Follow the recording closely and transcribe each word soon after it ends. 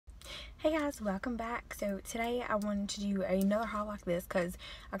Hey guys, welcome back. So today I wanted to do another haul like this because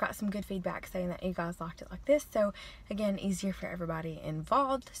I got some good feedback saying that you guys liked it like this. So again, easier for everybody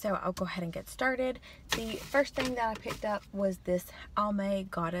involved. So I'll go ahead and get started. The first thing that I picked up was this Almay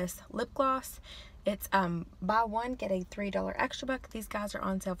Goddess lip gloss. It's buy one get a $3 extra buck. These guys are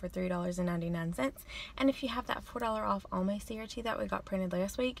on sale for $3.99, and if you have that $4 off Almay CRT that we got printed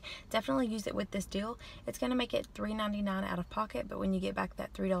last week, definitely use it with this deal. It's gonna make it $3.99 out of pocket, but when you get back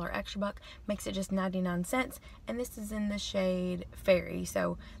that $3 extra buck, makes it just 99 cents. And this is in the shade Fairy.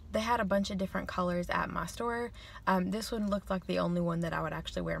 So they had a bunch of different colors at my store. This one looked like the only one that I would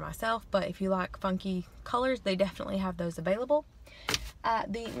actually wear myself, but if you like funky colors, they definitely have those available.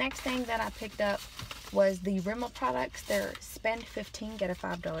 The next thing that I picked up was the Rimmel products. They're spend 15 get a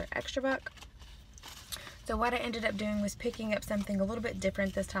 $5 extra buck. So what I ended up doing was picking up something a little bit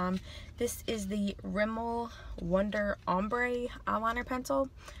different this time. This is the Rimmel Wonder Ombre eyeliner pencil.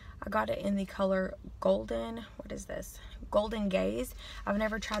 I got it in the color Golden, what is this? Golden Gaze. I've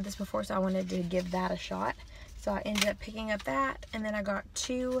never tried this before, so I wanted to give that a shot. So I ended up picking up that, and then I got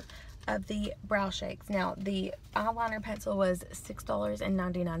two of the brow shakes. Now the eyeliner pencil was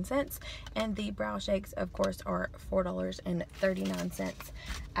 $6.99, and the brow shakes of course are $4.39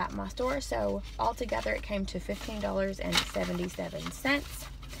 at my store. So altogether it came to $15.77.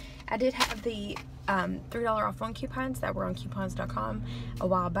 I did have the $3 off 1 coupons that were on coupons.com a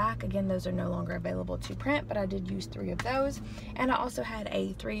while back. Again, those are no longer available to print, but I did use 3 of those. And I also had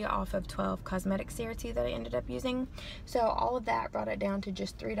a 3 off of 12 cosmetic CRT that I ended up using. So all of that brought it down to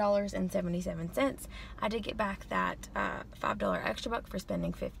just $3.77. I did get back that $5 extra buck for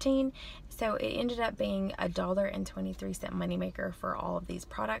spending 15. So it ended up being $1.23 moneymaker for all of these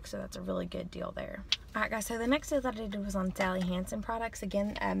products. So that's a really good deal there. Alright guys, so the next deal that I did was on Sally Hansen products.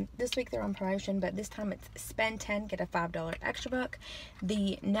 Again, this week they're on promotion, but this time it's spend 10 get a $5 extra buck.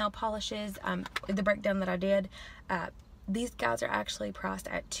 The nail polishes, the breakdown that I did, these guys are actually priced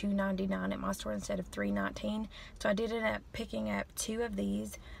at $2.99 at my store instead of $3.19. So I did end up picking up 2 of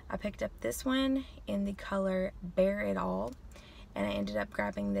these. I picked up this one in the color Bare It All, and I ended up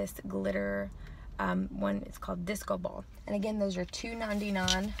grabbing this glitter one. It's called Disco Ball, and again those are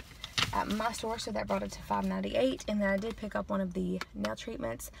 $2.99 at my store, so that brought it to $5.98. And then I did pick up one of the nail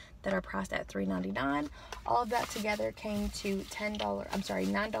treatments that are priced at $3.99. All of that together came to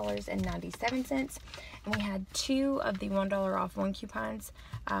 $9.97, and we had 2 of the $1 off 1 coupons.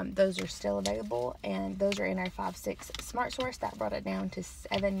 Those are still available, and those are in our 5/6 Smart Source. That brought it down to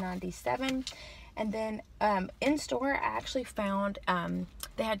 $7.97. And then in store, I actually found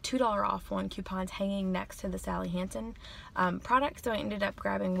they had $2 off 1 coupons hanging next to the Sally Hansen product. So I ended up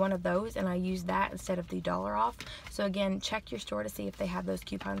grabbing one of those, and I used that instead of the $1 off. So again, check your store to see if they have those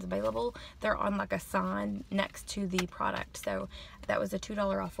coupons available. They're on like a sign next to the product. So that was a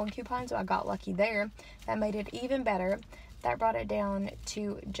 $2 off 1 coupon, so I got lucky there. That made it even better. That brought it down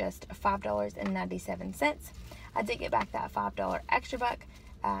to just $5.97. I did get back that $5 extra buck,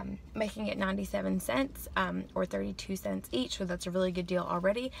 making it 97 cents or 32 cents each, so that's a really good deal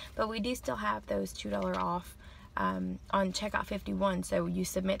already. But we do still have those $2 off on checkout 51, so you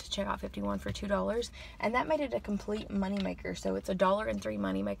submit to checkout 51 for $2, and that made it a complete moneymaker. So it's $1.03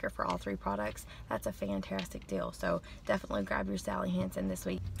 moneymaker for all 3 products. That's a fantastic deal, so definitely grab your Sally Hansen this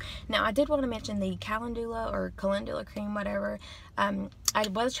week. Now I did want to mention the calendula or calendula cream, whatever. I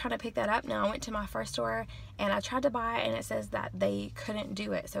was trying to pick that up. Now I went to my first store and I tried to buy it, and it says that they couldn't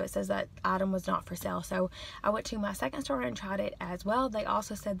do it. So it says that item was not for sale. So I went to my second store and tried it as well. They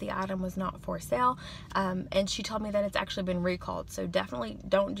also said the item was not for sale, and she told me that it's actually been recalled. So definitely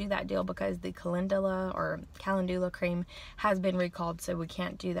don't do that deal, because the calendula cream has been recalled, so we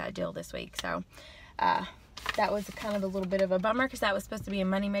can't do that deal this week. So that was kind of a little bit of a bummer, because that was supposed to be a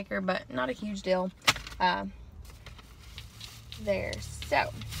moneymaker, but not a huge deal there. So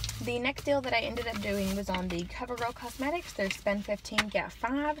the next deal that I ended up doing was on the CoverGirl Cosmetics. They're spend 15 get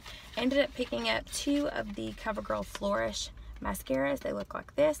 5. I ended up picking up 2 of the CoverGirl Flourish mascaras. They look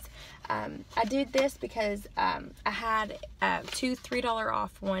like this. I did this because I had 2 $3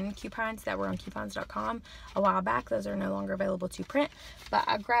 off 1 coupons that were on coupons.com a while back. Those are no longer available to print, but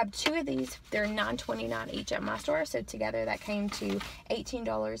I grabbed 2 of these. They're $9.29 each at my store, so together that came to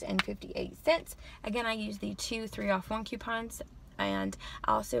 $18.58. Again, I used the 2 3 off 1 coupons, and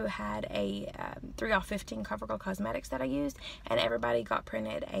I also had a 3 off 15 CoverGirl Cosmetics that I used, and everybody got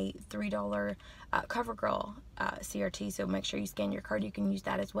printed a $3 CoverGirl CRT, so make sure you scan your card. You can use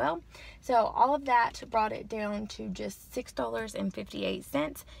that as well. So all of that brought it down to just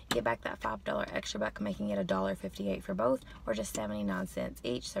 $6.58. Get back that $5 extra buck, making it $1.58 for both, or just 79 cents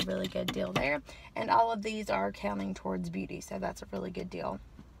each. So really good deal there. And all of these are counting towards beauty, so that's a really good deal.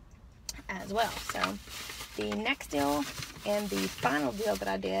 as well. So the next deal and the final deal that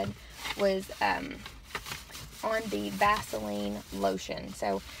I did was on the Vaseline lotion.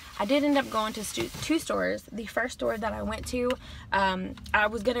 So I did end up going to two stores. The first store that I went to, I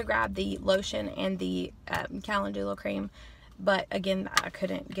was going to grab the lotion and the calendula cream, but again, I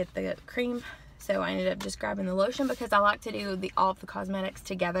couldn't get the cream, so I ended up just grabbing the lotion because I like to do all of the cosmetics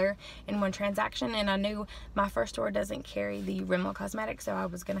together in one transaction, and I knew my first store doesn't carry the Rimmel Cosmetics, so I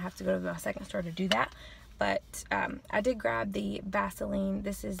was going to have to go to my second store to do that. But I did grab the Vaseline.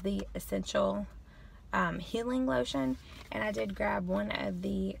 This is the Essential Healing Lotion, and I did grab one of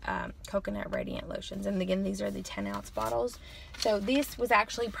the Coconut Radiant Lotions, and again, these are the 10-ounce bottles. So this was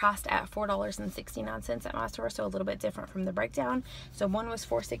actually priced at $4.69 at my store, so a little bit different from the breakdown. So one was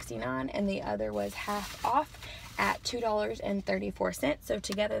 $4.69 and the other was half off at $2.34. So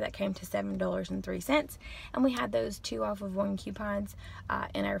together that came to $7.03, and we had those 2 off of 1 coupons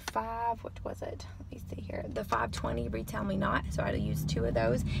in our what was it? Let me see here. The 520 Retail Me Not. So I used 2 of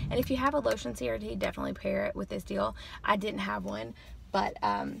those. And if you have a lotion CRT, definitely pair it with this deal. I didn't have one, but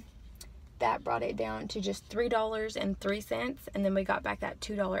that brought it down to just $3.03, and then we got back that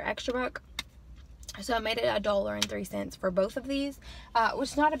 $2 extra buck. So I made it $1.03 for both of these, which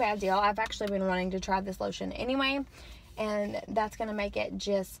is not a bad deal. I've actually been wanting to try this lotion anyway, and that's going to make it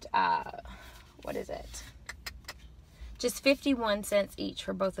just, what is it? Just 51 cents each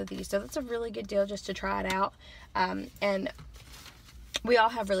for both of these. So that's a really good deal just to try it out. And we all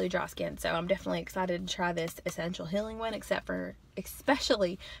have really dry skin, so I'm definitely excited to try this Essential Healing one,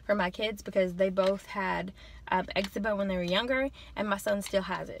 especially for my kids, because they both had eczema when they were younger, and my son still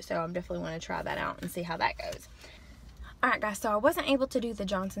has it, so I'm definitely want to try that out and see how that goes. Alright guys, so I wasn't able to do the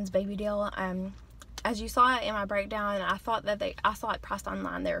Johnson's Baby deal. As you saw in my breakdown, I saw it priced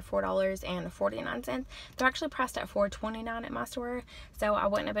online. They were $4.49. They're actually priced at $4.29 at my store, so I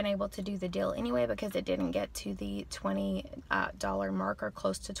wouldn't have been able to do the deal anyway because it didn't get to the $20 mark, or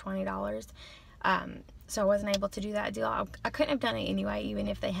close to $20. So I wasn't able to do that deal. I couldn't have done it anyway, even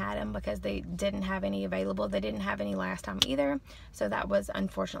if they had them, because they didn't have any available. They didn't have any last time either, so that was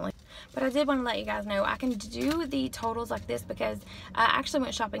unfortunately. But I did want to let you guys know I can do the totals like this because I actually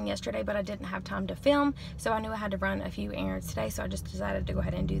went shopping yesterday, but I didn't have time to film, so I knew I had to run a few errands today, so I just decided to go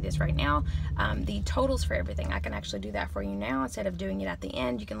ahead and do this right now. The totals for everything, I can actually do that for you now instead of doing it at the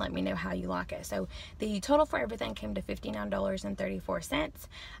end. You can let me know how you like it. So the total for everything came to $59.34.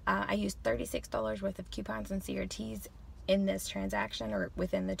 I used $36 worth of coupons and CRTs in this transaction, or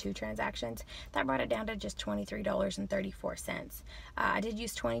within the 2 transactions. That brought it down to just $23.34. I did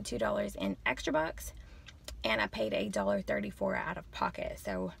use $22 in extra bucks, and I paid $1.34 out of pocket,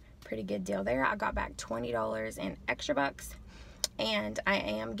 so pretty good deal there. I got back $20 in extra bucks, and I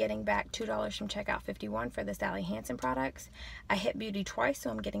am getting back $2 from checkout 51 for the Sally Hansen products. I hit beauty twice, so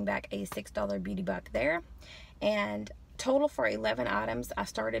I'm getting back a $6 beauty buck there. And total for 11 items, I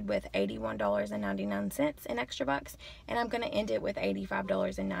started with $81.99 in extra bucks, and I'm going to end it with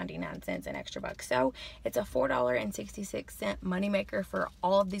 $85.99 in extra bucks. So it's a $4.66 moneymaker for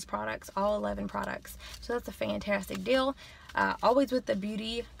all of these products, all 11 products. So that's a fantastic deal. Always with the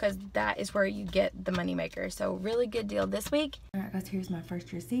beauty, because that is where you get the moneymaker. So really good deal this week. Alright guys, here's my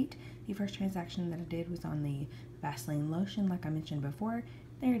first receipt. The first transaction that I did was on the Vaseline lotion, like I mentioned before.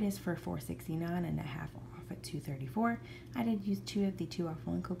 There it is for $4.69 and a half off at $2.34. I did use 2 of the 2 off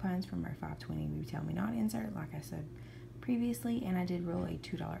 1 coupons from our $5.20 Retail Me Not insert, like I said previously, and I did roll a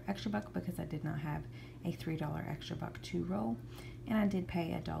 $2 extra buck because I did not have a $3 extra buck to roll, and I did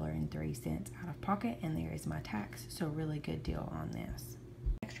pay $1.03 out of pocket, and there is my tax. So really good deal on this.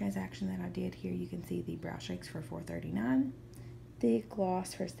 Next transaction that I did here, you can see the brow shakes for $4.39, the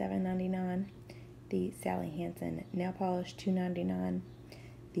gloss for $7.99, the Sally Hansen nail polish $2.99,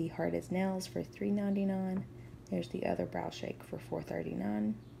 the Hard as Nails for $3.99. There's the other brow shake for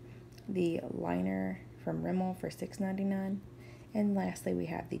 $4.39. The liner from Rimmel for $6.99. And lastly, we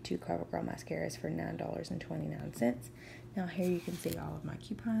have the 2 CoverGirl mascaras for $9.29. Now here you can see all of my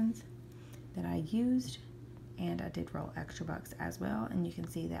coupons that I used, and I did roll extra bucks as well. And you can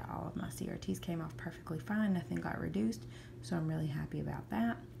see that all of my CRTs came off perfectly fine. Nothing got reduced, so I'm really happy about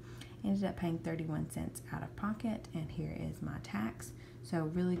that. Ended up paying 31 cents out of pocket, and here is my tax. So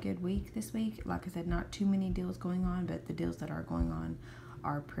really good week this week. Like I said, not too many deals going on, but the deals that are going on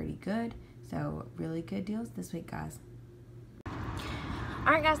are pretty good. So really good deals this week, guys.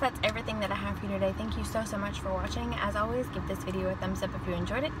 Alright guys, that's everything that I have for you today. Thank you so much for watching. As always, give this video a thumbs up if you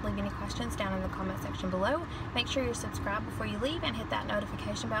enjoyed it. Leave any questions down in the comment section below. Make sure you're subscribed before you leave, and hit that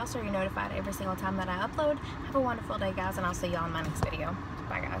notification bell so you're notified every single time that I upload. Have a wonderful day, guys, and I'll see you all in my next video.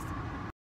 Bye, guys.